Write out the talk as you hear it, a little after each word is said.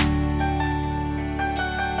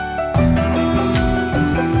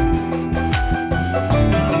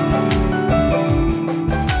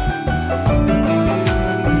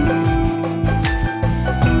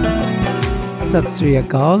Sat Sri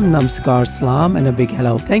Akal, Namaskar, Salam, and a big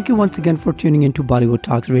hello. Thank you once again for tuning into Bollywood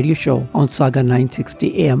Talks radio show on Saga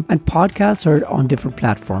 960 AM and podcasts heard on different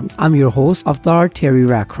platforms. I'm your host, Avtar Terry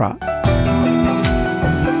Rakra.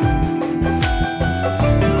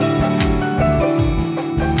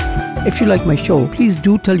 If you like my show, please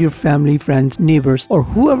do tell your family, friends, neighbors, or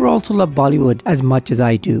whoever also love Bollywood as much as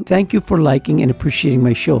I do. Thank you for liking and appreciating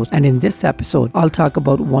my shows. And in this episode, I'll talk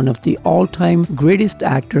about one of the all-time greatest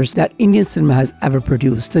actors that Indian cinema has ever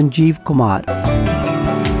produced, Sanjeev Kumar.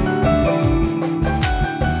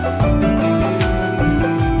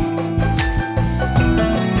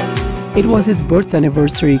 It was his birth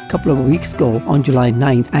anniversary a couple of weeks ago on July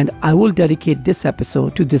 9th, and I will dedicate this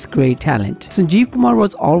episode to this great talent. Sanjeev Kumar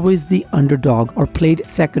was always the underdog or played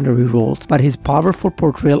secondary roles, but his powerful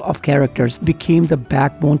portrayal of characters became the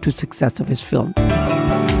backbone to success of his film.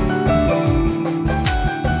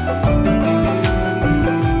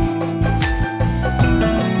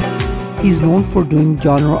 He's known for doing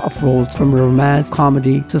genre of roles from romance,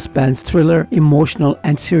 comedy, suspense, thriller, emotional,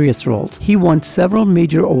 and serious roles. He won several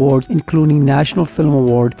major awards including National Film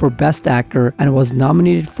Award for Best Actor and was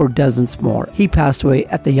nominated for dozens more. He passed away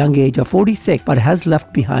at the young age of 46 but has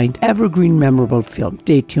left behind evergreen memorable films.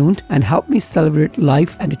 Stay tuned and help me celebrate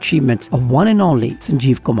life and achievements of one and only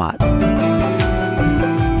Sanjeev Kumar.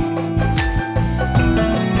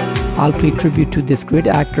 I'll pay tribute to this great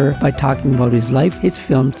actor by talking about his life, his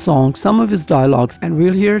films, songs, some of his dialogues, and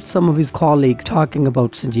we'll hear some of his colleagues talking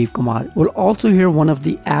about Sanjeev Kumar. We'll also hear one of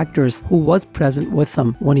the actors who was present with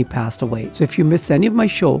him when he passed away. So if you missed any of my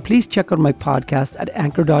show, please check out my podcast at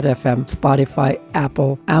Anchor.fm, Spotify,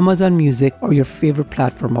 Apple, Amazon Music, or your favorite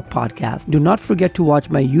platform of podcasts. Do not forget to watch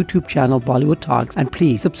my YouTube channel, Bollywood Talks, and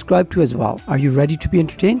please subscribe to as well. Are you ready to be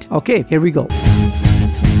entertained? Okay, here we go.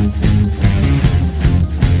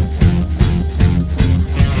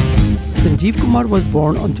 Sanjeev Kumar was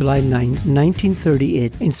born on July 9,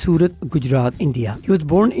 1938 in Surat, Gujarat, India. He was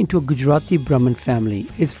born into a Gujarati Brahmin family.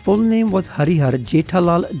 His full name was Harihar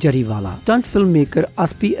Jethalal Jariwala. Stunt filmmaker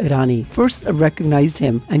Aspi Irani first recognized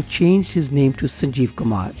him and changed his name to Sanjeev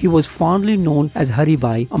Kumar. He was fondly known as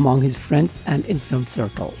Haribhai among his friends and in film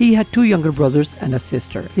circle. He had two younger brothers and a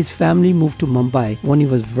sister. His family moved to Mumbai when he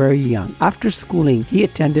was very young. After schooling, he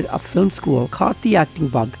attended a film school, caught the acting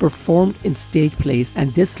bug, performed in stage plays,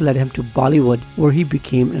 and this led him to Bollywood, where he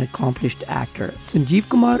became an accomplished actor. Sanjeev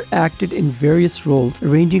Kumar acted in various roles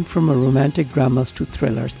ranging from romantic dramas to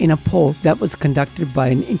thrillers. In a poll that was conducted by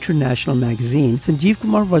an international magazine, Sanjeev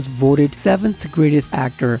Kumar was voted 7th greatest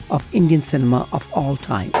actor of Indian cinema of all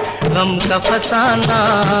time. गम का फसाना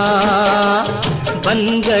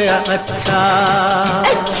बन गया अच्छा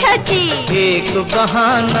जी एक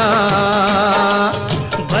बहाना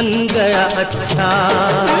बन गया अच्छा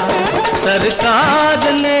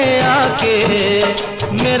सरकार ने आके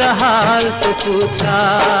मेरा हाल तो पूछा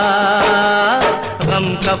गम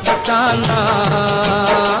का फसाना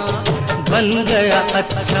बन गया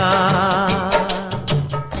अच्छा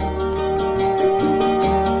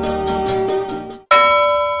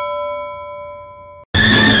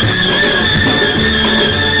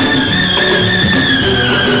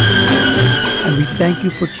Thank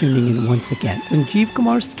you for tuning in once again. Sanjeev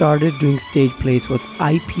Kumar started doing stage plays with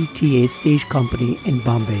IPTA Stage Company in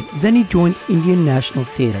Bombay. Then he joined Indian National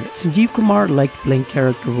Theatre. Sanjeev Kumar liked playing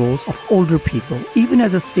character roles of older people. Even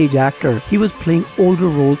as a stage actor, he was playing older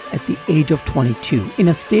roles at the age of 22. In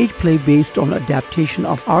a stage play based on adaptation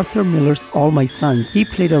of Arthur Miller's All My Sons, he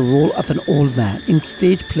played a role of an old man. In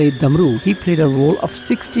stage play Damru, he played a role of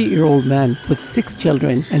 60-year-old man with 6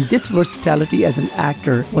 children, and this versatility as an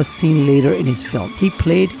actor was seen later in his film. He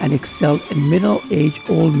played and excelled in middle-aged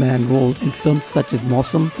old man roles in films such as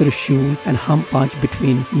Mausam, Trishul, and Hum Panch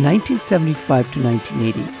between 1975 to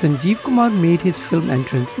 1980. Sanjeev Kumar made his film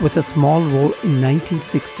entrance with a small role in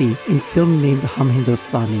 1960 in film named Hum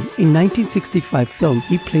Hindustani. In 1965 film,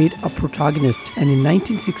 he played a protagonist, and in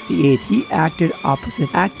 1968 he acted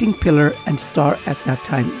opposite acting pillar and star at that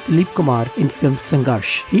time, Dilip Kumar, in film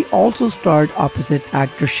Sangharsh. He also starred opposite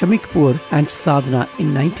actor Shami Kapoor and Sadhana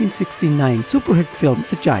in 1969 super hit film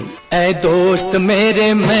Sachai. ऐ दोस्त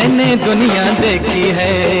मेरे मैंने दुनिया देखी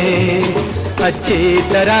है अच्छी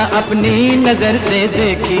तरह अपनी नजर से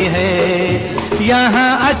देखी है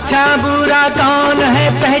यहाँ अच्छा बुरा कौन है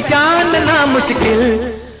पहचानना मुश्किल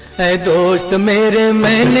ऐ दोस्त मेरे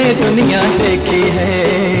मैंने दुनिया देखी है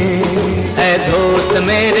ऐ दोस्त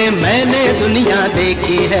मेरे मैंने दुनिया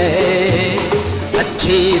देखी है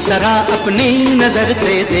अच्छी तरह अपनी नजर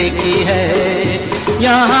से देखी है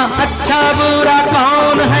यहाँ अच्छा बुरा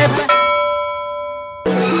कौन है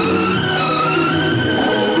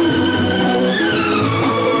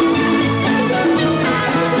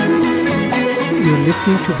You're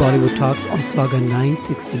listening to Bollywood Talks on Saga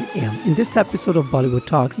 960 AM. In this episode of Bollywood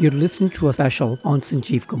Talks, you're listening to a special on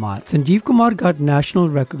Sanjeev Kumar. Sanjeev Kumar got national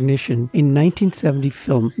recognition in 1970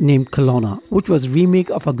 film named Khalona, which was remake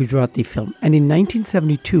of a Gujarati film. And in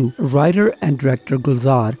 1972, writer and director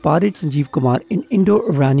Gulzar spotted Sanjeev Kumar in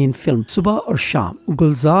Indo-Iranian film Subah Aur Sham.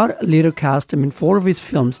 Gulzar later cast him in 4 of his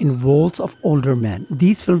films in roles of older men.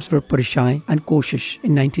 These films were Parishain and Koshish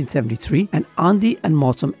in 1973 and Andi and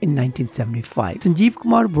Mausam in 1975. Sanjeev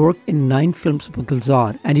Kumar worked in 9 films with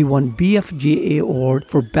Gulzar and he won BFJA award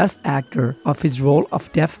for Best Actor of his role of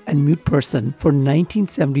deaf and mute person for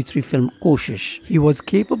 1973 film Koshish. He was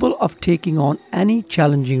capable of taking on any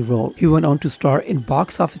challenging role. He went on to star in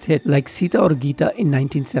box office hits like Sita Aur Geeta in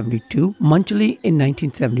 1972, Manchali in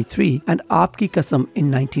 1973 and Aapki Kasam in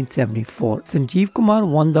 1974. Sanjeev Kumar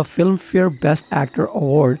won the Filmfare Best Actor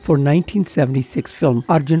award for 1976 film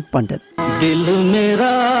Arjun Pandit. दिल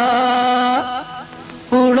मेरा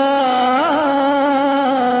उड़ा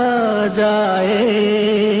जाए,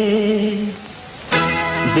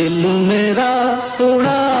 दिल मेरा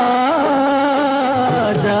उड़ा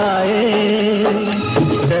जाए,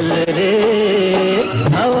 चल रे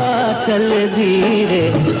हवा चल धीरे,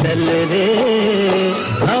 चल रे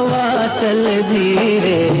हवा चल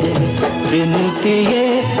धीरे, बिन पिए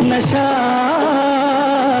नशा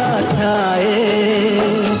छाए.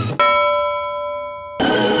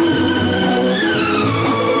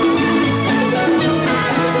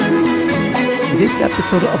 This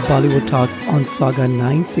episode of Bollywood Talks on Saga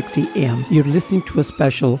 960 AM, you're listening to a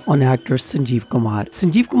special on actor Sanjeev Kumar.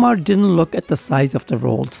 Sanjeev Kumar didn't look at the size of the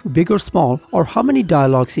roles, big or small, or how many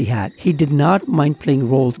dialogues he had. He did not mind playing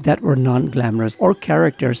roles that were non-glamorous or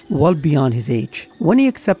characters well beyond his age. When he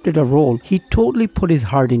accepted a role, he totally put his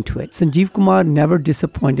heart into it. Sanjeev Kumar never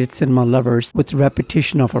disappointed cinema lovers with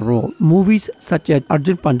repetition of a role. Movies such as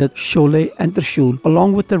Arjun Pandit, Sholay and Trishul,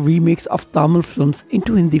 along with the remakes of Tamil films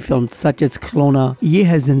into Hindi films such as Khalona, Ye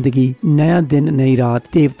Hai Zindagi, Naya Din Nayi Raat,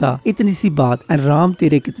 Devta, Itni Si Baat and Ram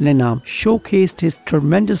Tere Kitne Naam showcased his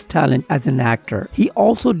tremendous talent as an actor. He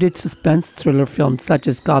also did suspense thriller films such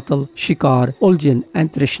as Qatil, Shikar, Uljan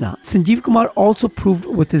and Trishna. Sanjeev Kumar also proved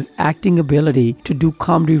with his acting ability to do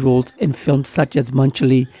comedy roles in films such as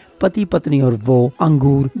Manchali, Pati Patni Aur Wo,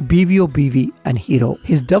 Angur, Biwi O Biwi and Hero.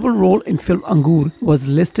 His double role in film Angur was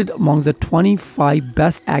listed among the 25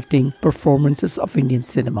 best acting performances of Indian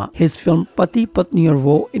cinema. His film Pati Patni Aur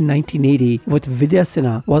Wo in 1980 with Vidya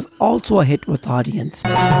Sinha was also a hit with audience.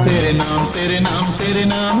 तेरे नाम तेरे नाम तेरे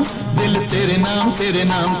नाम, दिल तेरे नाम तेरे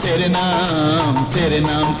नाम तेरे नाम, तेरे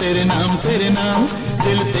नाम तेरे नाम तेरे नाम,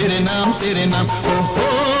 दिल तेरे नाम तेरे नाम, ओ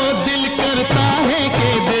दिल करता है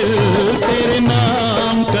कि दिल तेरे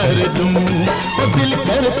नाम कर दूं, ओ दिल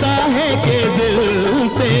करता है कि दिल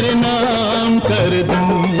तेरे नाम कर दूं,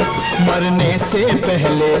 मरने से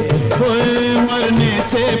पहले होए, मरने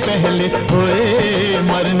से पहले होए,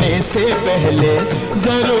 मरने से पहले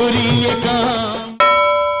जरूरी ये काम.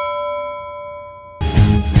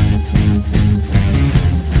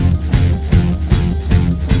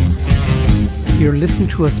 You're listening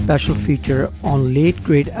to a special feature on late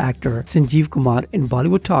great actor Sanjeev Kumar in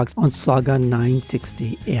Bollywood Talks on Saga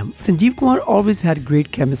 960 AM. Sanjeev Kumar always had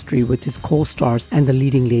great chemistry with his co-stars and the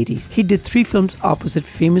leading ladies. He did 3 films opposite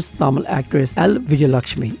famous Tamil actress L.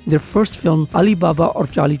 Vijayalakshmi. Their first film Ali Baba Aur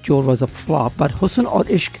Chali Chor was a flop, but Husn Aur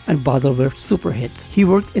Ishq and Badal were super hits. He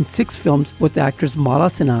worked in 6 films with actors Mala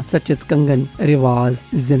Sinha such as Kangan, Riwaz,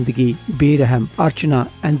 Zindagi, Beraham, Archana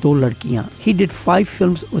and Do Ladkiyan. He did 5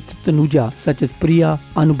 films with Tanuja such as Priya,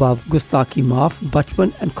 Anubhav, Gustaki Maaf,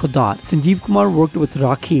 Bachpan and Khudar. Sanjeev Kumar worked with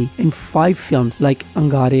Rakhi in 5 films like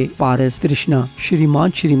Angare, Paris, Trishna,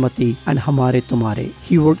 Shriman Shrimati and Hamare Tumare.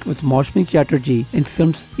 He worked with Maushmi Chatterjee in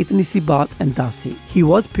films Itni Si Baat and Dasi. He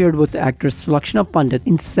was paired with actress Sulakshana Pandit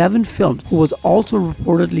in 7 films, who was also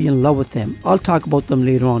reportedly in love with him. I'll talk about them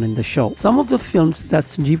later on in the show. Some of the films that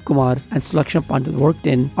Sanjeev Kumar and Sulakshana Pandit worked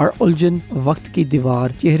in are Uljan, Waqt Ki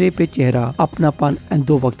Diwar, Chehre Pe Chehra, Apnapan and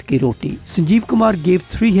Do Waqt Ki Roti. Sanjeev Kumar gave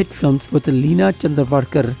 3 hit films with Leena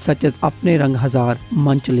Chandarvarkar such as Apne Rang Hazar,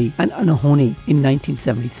 Manchali and Anhoni in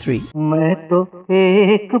 1973. मैं तो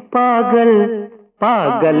एक पागल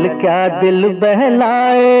पागल क्या दिल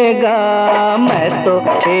बहलाएगा, मैं तो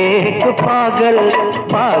एक पागल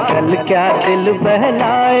पागल क्या दिल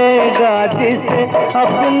बहलाएगा, जिसे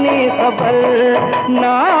अपनी खबर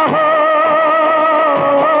ना हो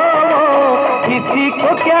किसी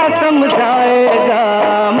को क्या समझाएगा,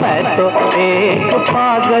 मैं तो एक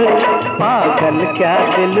पागल पागल क्या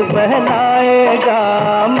दिल बहलाएगा,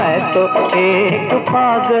 मैं तो एक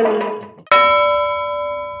पागल.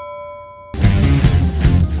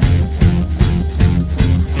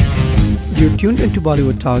 You're tuned into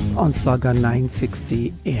Bollywood Talks on Saga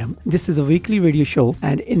 960 AM. This is a weekly radio show,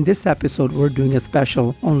 and in this episode, we're doing a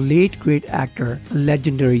special on late great actor,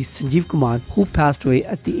 legendary Sanjeev Kumar, who passed away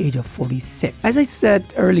at the age of 46. As I said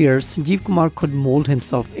earlier, Sanjeev Kumar could mold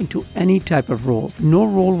himself into any type of role. No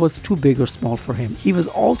role was too big or small for him. He was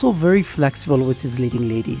also very flexible with his leading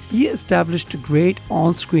ladies. He established great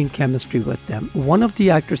on-screen chemistry with them. One of the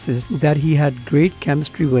actresses that he had great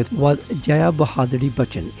chemistry with was Jaya Bahaduri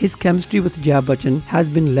Bachchan. His chemistry with Jaya Bachchan has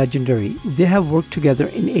been legendary. They have worked together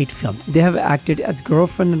in 8 films. They have acted as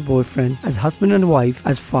girlfriend and boyfriend, as husband and wife,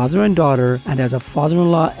 as father and daughter, and as a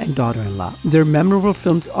father-in-law and daughter-in-law. Their memorable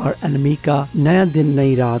films are Anamika, Naya Din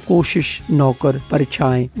Nayi Raat, Koshish, Naukar,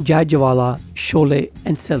 Parichai, Jai Jawala, Sholay,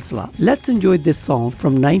 and Silsila. Let's enjoy this song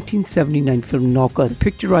from 1979 film Naukar,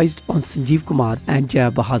 picturized on Sanjeev Kumar and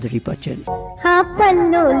Jaya Bahaduri Bachchan. हाँ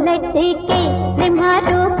पल्लो लटके रे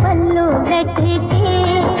मारो पल्लो लटके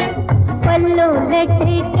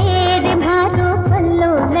रे मारो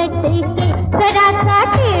पल्लो लटके जरा सा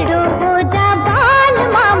टेढ़ो हो जा बाल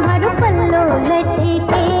मारो पल्लो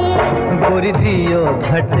लटके गोरी जियो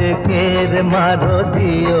भटके रे मारो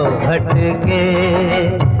जियो भटके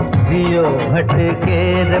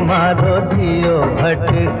रे मारो जियो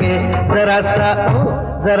भटके जरा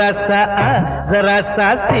सा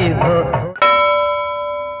सीधो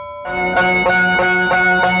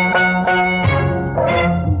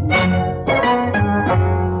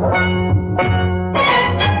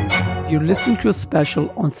You're listening to a special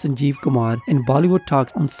on Sanjeev Kumar in Bollywood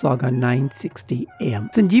Talks on Saga 960 AM.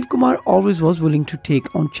 Sanjeev Kumar always was willing to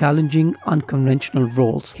take on challenging, unconventional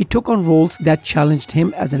roles. He took on roles that challenged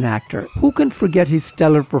him as an actor. Who can forget his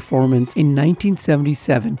stellar performance in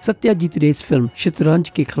 1977 Satyajit Ray's film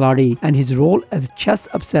Shatranj Ke Khiladi and his role as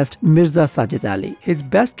chess-obsessed Mirza Sajid Ali. His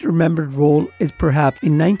best remembered role is perhaps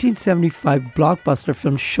in 1975 blockbuster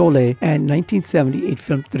film Sholay and 1978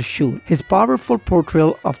 film Trishul. His powerful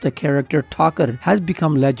portrayal of the character Thakur has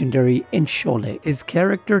become legendary in Sholay. His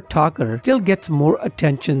character Thakur still gets more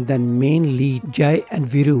attention than main lead Jai and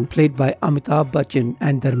Viru, played by Amitabh Bachchan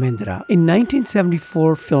and Dharmendra. In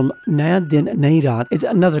 1974 film Naya Din Nayi Raat is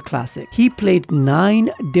another classic. He played 9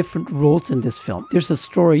 different roles in this film. There's a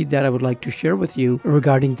story that I would like to share with you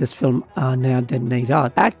regarding this film Naya Din Nayi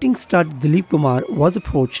Raat. Acting star Dilip Kumar was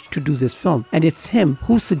approached to do this film, and it's him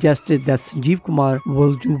who suggested that Sanjeev Kumar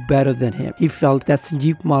will do better than him. He felt that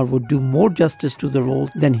Sanjeev Kumar would do more justice to the role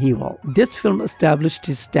than he will. This film established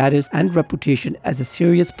his status and reputation as a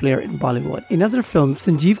serious player in Bollywood. In other films,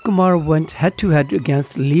 Sanjeev Kumar went head-to-head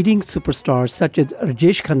against leading superstars such as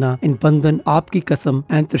Rajesh Khanna in Bandhan, Aapki Kasam,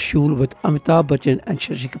 and Trishul with Amitabh Bachchan and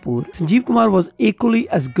Shashi Kapoor. Sanjeev Kumar was equally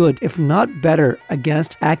as good, if not better,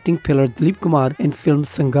 against acting pillar Dilip Kumar in films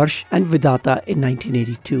Sangharsh and Vidata in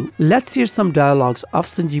 1982. Let's hear some dialogues of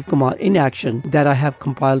Sanjeev Kumar in action that I have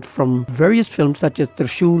compiled from various films such as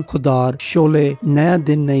Trishul, Khudar, Sholay, Naya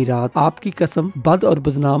Din Nayi Raat, Aapki Kasam, Bad और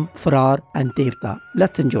बदनाम, फरार and देवता.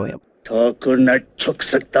 Let's enjoy it. Thakur न झुक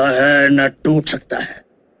सकता है न टूट सकता है.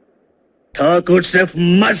 ठाकुर सिर्फ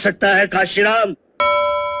मर सकता है. काशीराम,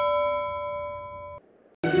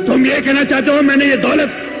 तुम ये कहना चाहते हो मैंने ये दौलत,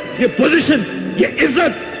 ये पोजीशन, ये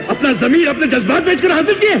इज्जत अपना जमीर, अपने जज्बात बेचकर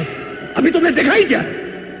हासिल किए? अभी तुमने देखा ही क्या?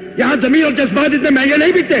 यहाँ जमीर और जज्बात इतने महंगे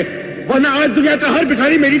नहीं बिकते, वरना आज दुनिया का हर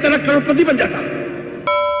भिखारी मेरी तरह करोड़पति बन जाता.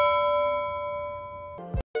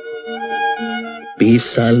 20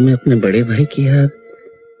 साल में अपने बड़े भाई की याद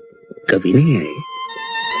कभी नहीं आई.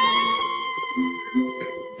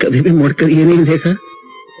 कभी भी मुड़कर ये नहीं देखा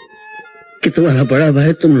कि तुम्हारा बड़ा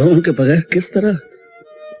भाई तुम लोगों के बगैर किस तरह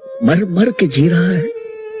मर मर के जी रहा है.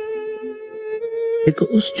 देखो,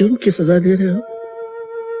 उस जुर्म की सजा दे रहे हो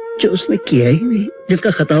जो उसने किया ही नहीं,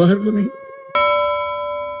 जिसका खतावार वो नहीं.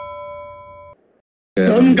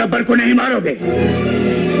 तुम गब्बर को नहीं मारोगे.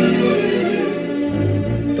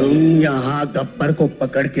 तुम यहाँ गब्बर को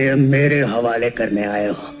पकड़ के मेरे हवाले करने आए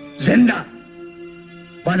हो. जिंदा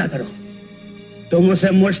वादा करो तुम उसे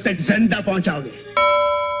मुझ तक जिंदा पहुंचाओगे.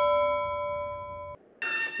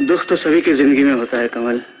 दुख तो सभी की जिंदगी में होता है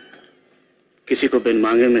कमल. किसी को बिन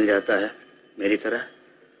मांगे मिल जाता है मेरी तरह,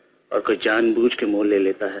 और कोई जानबूझ के मोल ले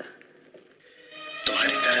लेता है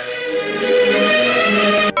तुम्हारी तरह.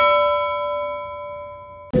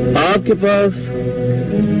 आपके पास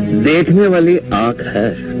देखने वाली आंख है,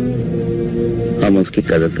 हम उसकी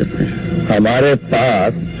कदर करते हैं. हमारे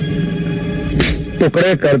पास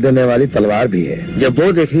टुकड़े कर देने वाली तलवार भी है. जब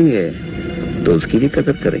वो देखेंगे तो उसकी भी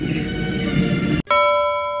कदर करेंगे.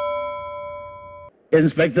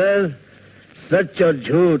 इंस्पेक्टर, सच और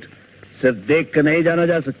झूठ सिर्फ देख कर नहीं जाना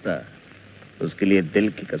जा सकता, उसके लिए दिल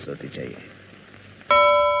की कसौटी चाहिए.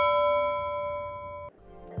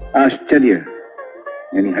 आश्चर्य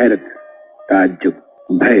यानी हैरत, ताज्जुब,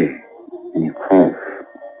 भय यानी खौफ,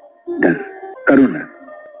 डर, करुणा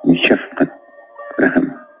यानी शफकत, रहम,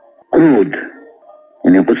 क्रोध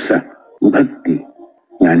यानी गुस्सा, भक्ति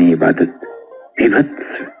यानी इबादत,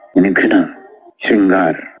 विभत्स यानी घृणा,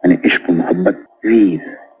 श्रृंगार यानी इश्क मोहब्बत,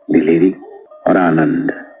 वीर दिलेरी और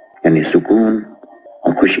आनंद यानी सुकून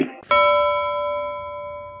और खुशी।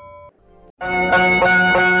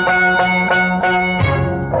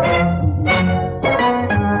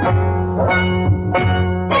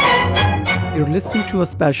 You're listening to a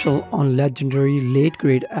special on legendary late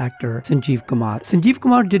grade actor Sanjeev Kumar. Sanjeev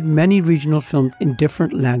Kumar did many regional films in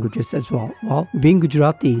different languages as well. While being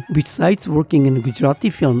Gujarati, besides working in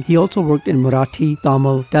Gujarati film, he also worked in Marathi,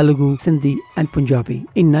 Tamil, Telugu, Sindhi and Punjabi.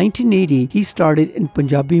 In 1980, he started in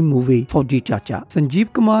Punjabi movie Fauji Chacha.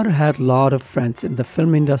 Sanjeev Kumar had a lot of friends in the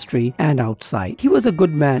film industry and outside. He was a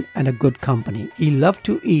good man and a good company. He loved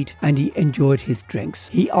to eat and he enjoyed his drinks.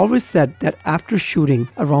 He always said that after shooting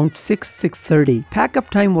around 6:30, pack up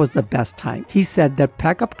time was the best time. He said that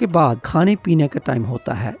pack up के बाद खाने पीने का time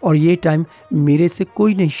होता है और ये time मेरे से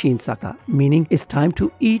कोई नहीं छीन सकता. Meaning it's time to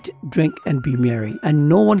eat, drink and B Mary and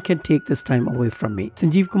no one can take this time away from me.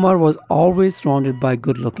 Sanjeev Kumar was always surrounded by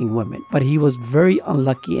good looking women, but he was very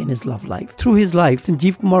unlucky in his love life. Through his life,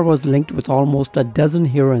 Sanjeev Kumar was linked with almost a dozen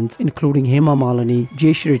heroines, including Hema Malini,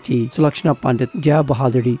 Jay Shriti, Sulakshana Pandit, Jaya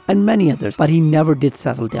Bahaduri, and many others, but he never did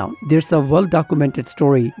settle down. There's a well-documented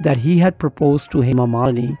story that he had proposed to Hema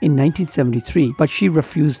Malini in 1973, but she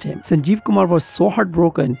refused him. Sanjeev Kumar was so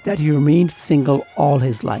heartbroken that he remained single all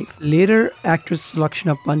his life. Later, actress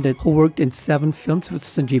Sulakshana Pandit, who worked in 7 films with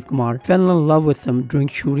Sanjeev Kumar, fell in love with him during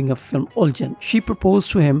shooting of film Uljan. She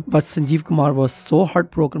proposed to him, but Sanjeev Kumar was so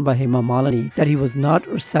heartbroken by Hema Malini that he was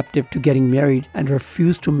not receptive to getting married and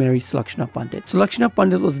refused to marry Sulakshana Pandit. Sulakshana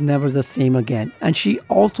Pandit was never the same again, and she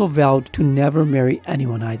also vowed to never marry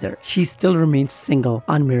anyone either. She still remains single,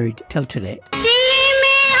 unmarried till today.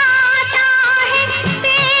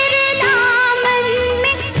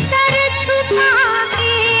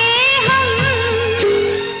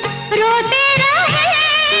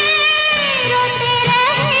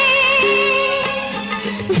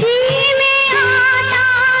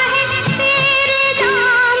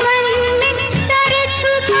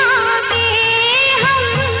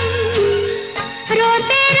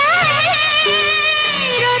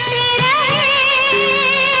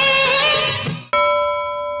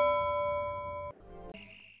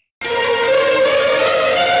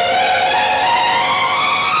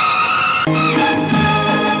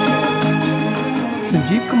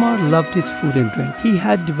 Sanjeev Kumar loved his food and drink. He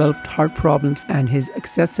had developed heart problems and his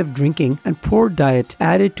excessive drinking and poor diet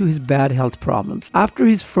added to his bad health problems. After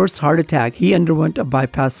his first heart attack, he underwent a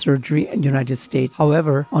bypass surgery in the United States.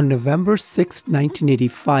 However, on November 6,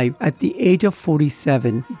 1985, at the age of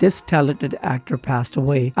 47, this talented actor passed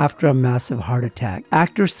away after a massive heart attack.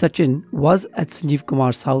 Actor Sachin was at Sanjeev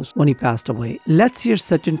Kumar's house when he passed away. Let's hear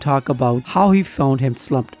Sachin talk about how he found him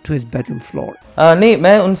slumped to his bedroom floor. नहीं,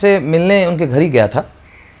 मैं उनसे मिलने उनके घर ही गया था.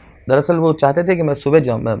 दरअसल वो चाहते थे कि मैं सुबह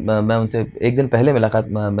जाऊँ. मैं उनसे एक दिन पहले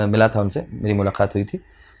मिला था उनसे, मेरी मुलाकात हुई थी.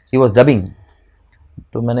 He was dubbing.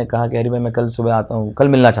 तो मैंने कहा कि अरे भाई मैं कल सुबह आता हूँ, कल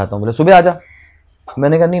मिलना चाहता हूँ. बोले सुबह आ जा.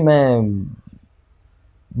 मैंने कहा नहीं, मैं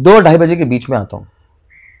 2-2:30 बजे के बीच में आता हूँ.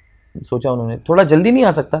 सोचा उन्होंने थोड़ा जल्दी नहीं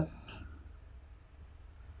आ सकता.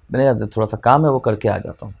 मैंने कहा थोड़ा सा काम है वो करके आ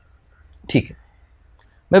जाता हूँ. ठीक है.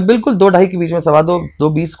 मैं बिल्कुल 2-2:30 के बीच में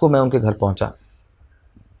 2:20 को मैं उनके घर पहुँचा.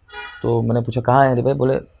 तो मैंने पूछा कहाँ है अरे भाई.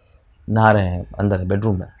 बोले नहा रहे हैं, अंदर है,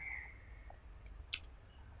 बेडरूम में.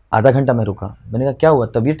 आधा घंटा मैं रुका. मैंने कहा क्या हुआ,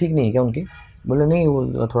 तबीयत ठीक नहीं है क्या उनकी? बोले नहीं,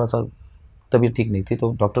 वो थोड़ा सा तबीयत ठीक नहीं थी.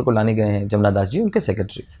 तो डॉक्टर को लाने गए हैं जमुना दास जी, उनके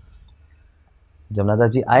सेक्रेटरी. जमुना दास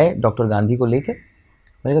जी आए डॉक्टर गांधी को लेके.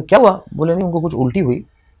 मैंने कहा क्या हुआ? बोले नहीं, उनको कुछ उल्टी हुई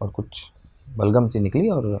और कुछ बलगम सी निकली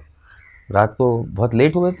और रात को बहुत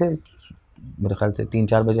लेट हुए थे. मेरे ख्याल से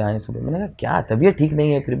 3-4 बजे आए सुबह. मैंने कहा क्या तबीयत ठीक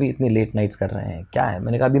नहीं है फिर भी इतनी लेट नाइट्स कर रहे हैं, क्या है?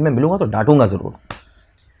 मैंने कहा अभी मैं मिलूंगा तो डांटूंगा ज़रूर.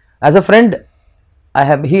 As a friend I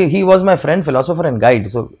have he was my friend, philosopher and guide.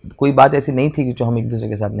 So कोई बात ऐसी नहीं थी कि जो हम एक दूसरे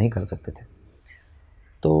के साथ नहीं कर सकते थे.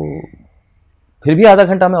 तो फिर भी आधा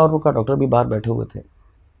घंटा मैं और रुका. डॉक्टर भी बाहर बैठे हुए थे.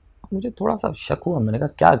 मुझे थोड़ा सा शक हुआ. मैंने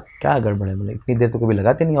कहा क्या गड़बड़ है? मैंने इतनी देर तो कभी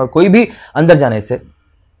लगाते नहीं और कोई भी अंदर जाने से,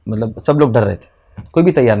 मतलब सब लोग डर रहे थे, कोई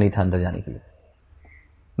भी तैयार नहीं था अंदर जाने के लिए.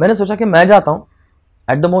 मैंने सोचा कि मैं जाता हूँ.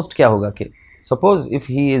 एट द मोस्ट क्या होगा कि suppose if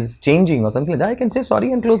he is changing और something, I can say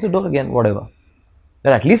sorry and close the door again, whatever,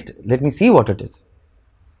 but at least let me see what it is.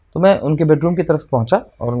 तो मैं उनके बेडरूम की तरफ पहुंचा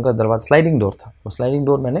और उनका दरवाजा स्लाइडिंग डोर था. वो स्लाइडिंग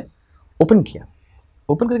डोर मैंने ओपन किया.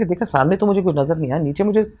 ओपन करके देखा सामने तो मुझे कुछ नज़र नहीं आया. नीचे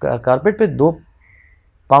मुझे कारपेट पे 2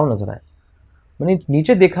 पाँव नज़र आए. मैंने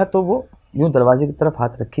नीचे देखा तो वो यूं दरवाजे की तरफ हाथ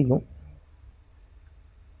रखे यूं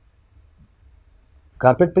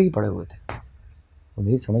कारपेट पे ही पड़े हुए थे। तो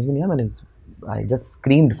मेरी समझ में नहीं आया, मैंने I just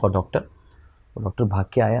screamed for doctor. तो डॉक्टर भाग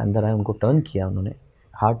के आए, अंदर आए, उनको टर्न किया, उन्होंने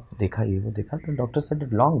हार्ट देखा, ये वो देखा, तो doctor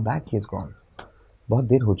said long back he is gone, बहुत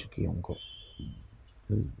देर हो चुकी है, उनको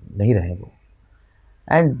नहीं रहे वो।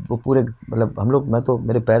 एंड वो पूरे मतलब हम लोग, मैं तो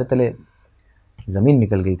मेरे पैर तले ज़मीन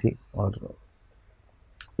निकल गई थी और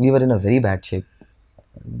we were in a very bad shape.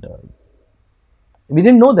 We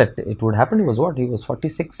didn't know that it would happen. He was what? He was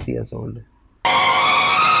 46 years old.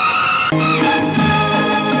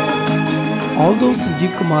 Although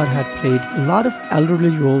Sanjeev Kumar had played a lot of elderly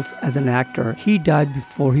roles as an actor, he died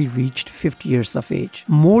before he reached 50 years of age.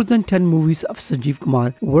 More than 10 movies of Sanjeev Kumar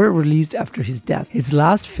were released after his death. His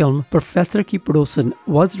last film, Professor Ki Padosan,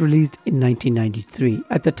 was released in 1993.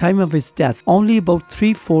 At the time of his death, only about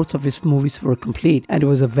 3/4 of his movies were complete, and it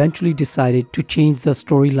was eventually decided to change the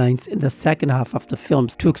storylines in the second half of the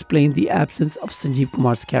films to explain the absence of Sanjeev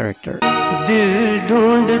Kumar's character. दिल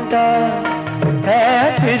ढूंढता है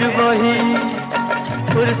फिर वही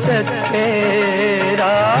फुर्सत के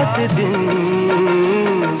रात दिन,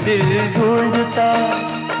 दिल ढूंढता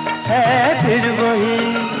है फिर वही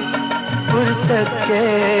फुर्सत के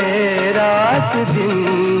रात दिन,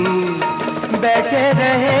 बैठे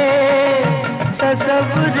रहे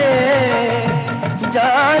तसव्वुरे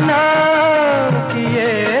जाना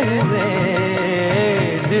किए हुए,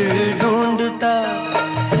 दिल ढूंढता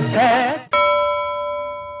है।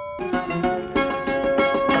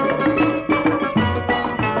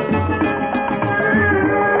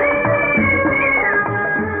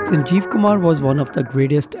 Sanjeev Kumar was one of the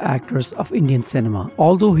greatest actors of Indian cinema.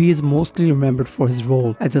 Although he is mostly remembered for his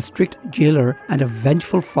role as a strict jailer and a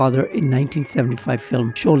vengeful father in 1975 film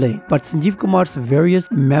Sholay, but Sanjeev Kumar's various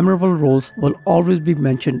memorable roles will always be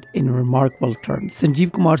mentioned in remarkable terms. Sanjeev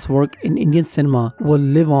Kumar's work in Indian cinema will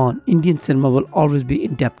live on. Indian cinema will always be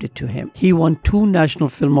indebted to him. He won 2 National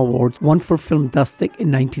Film Awards, one for film Dastak in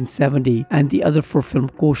 1970 and the other for film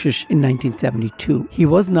Koshish in 1972. He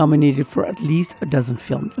was nominated for at least a dozen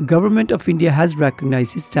films. The Government of India has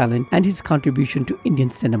recognized his talent and his contribution to Indian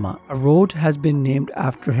cinema. A road has been named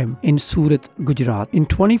after him in Surat, Gujarat. In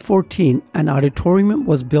 2014, an auditorium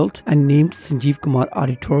was built and named Sanjeev Kumar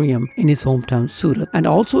Auditorium in his hometown Surat. And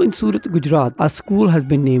also in Surat, Gujarat, a school has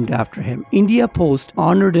been named after him. India Post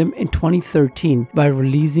honored him in 2013 by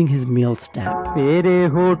releasing his mail stamp. तेरे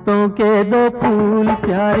होठों के दो फूल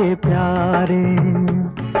प्यारे प्यारे,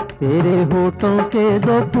 तेरे होठों के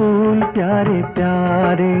दो फूल प्यारे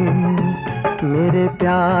प्यारे, मेरे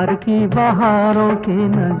प्यार की बहारों के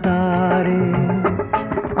नजारे,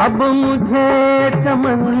 अब मुझे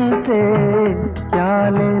चमन से क्या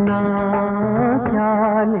लेना क्या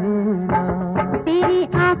लेना, तेरी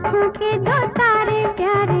आँखों के दो तारे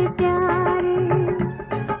प्यारे प्यारे,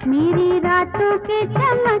 मेरी रातों के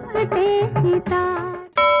चमकते सितारे।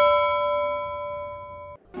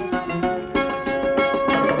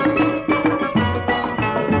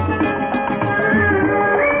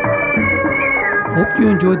 Hope you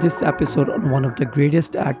enjoyed this episode on one of the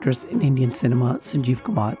greatest actors in Indian cinema, Sanjeev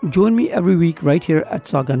Kumar. Join me every week right here at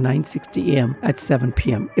Saga 960 AM at 7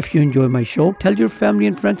 PM. If you enjoy my show, tell your family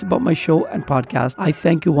and friends about my show and podcast. I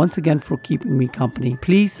thank you once again for keeping me company.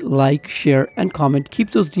 Please like, share and comment. Keep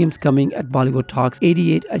those DMs coming at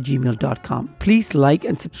bollywoodtalks88@gmail.com. Please like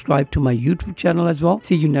and subscribe to my YouTube channel as well.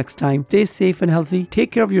 See you next time. Stay safe and healthy.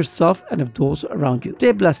 Take care of yourself and of those around you.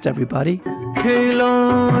 Stay blessed, everybody.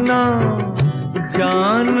 खिलौना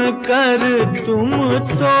जान कर तुम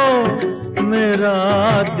तो मेरा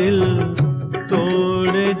दिल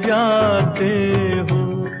तोड़ जाते हो,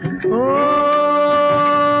 ओ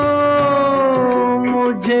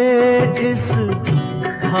मुझे इस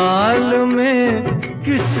हाल में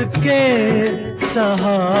किसके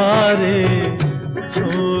सहारे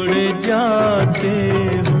छोड़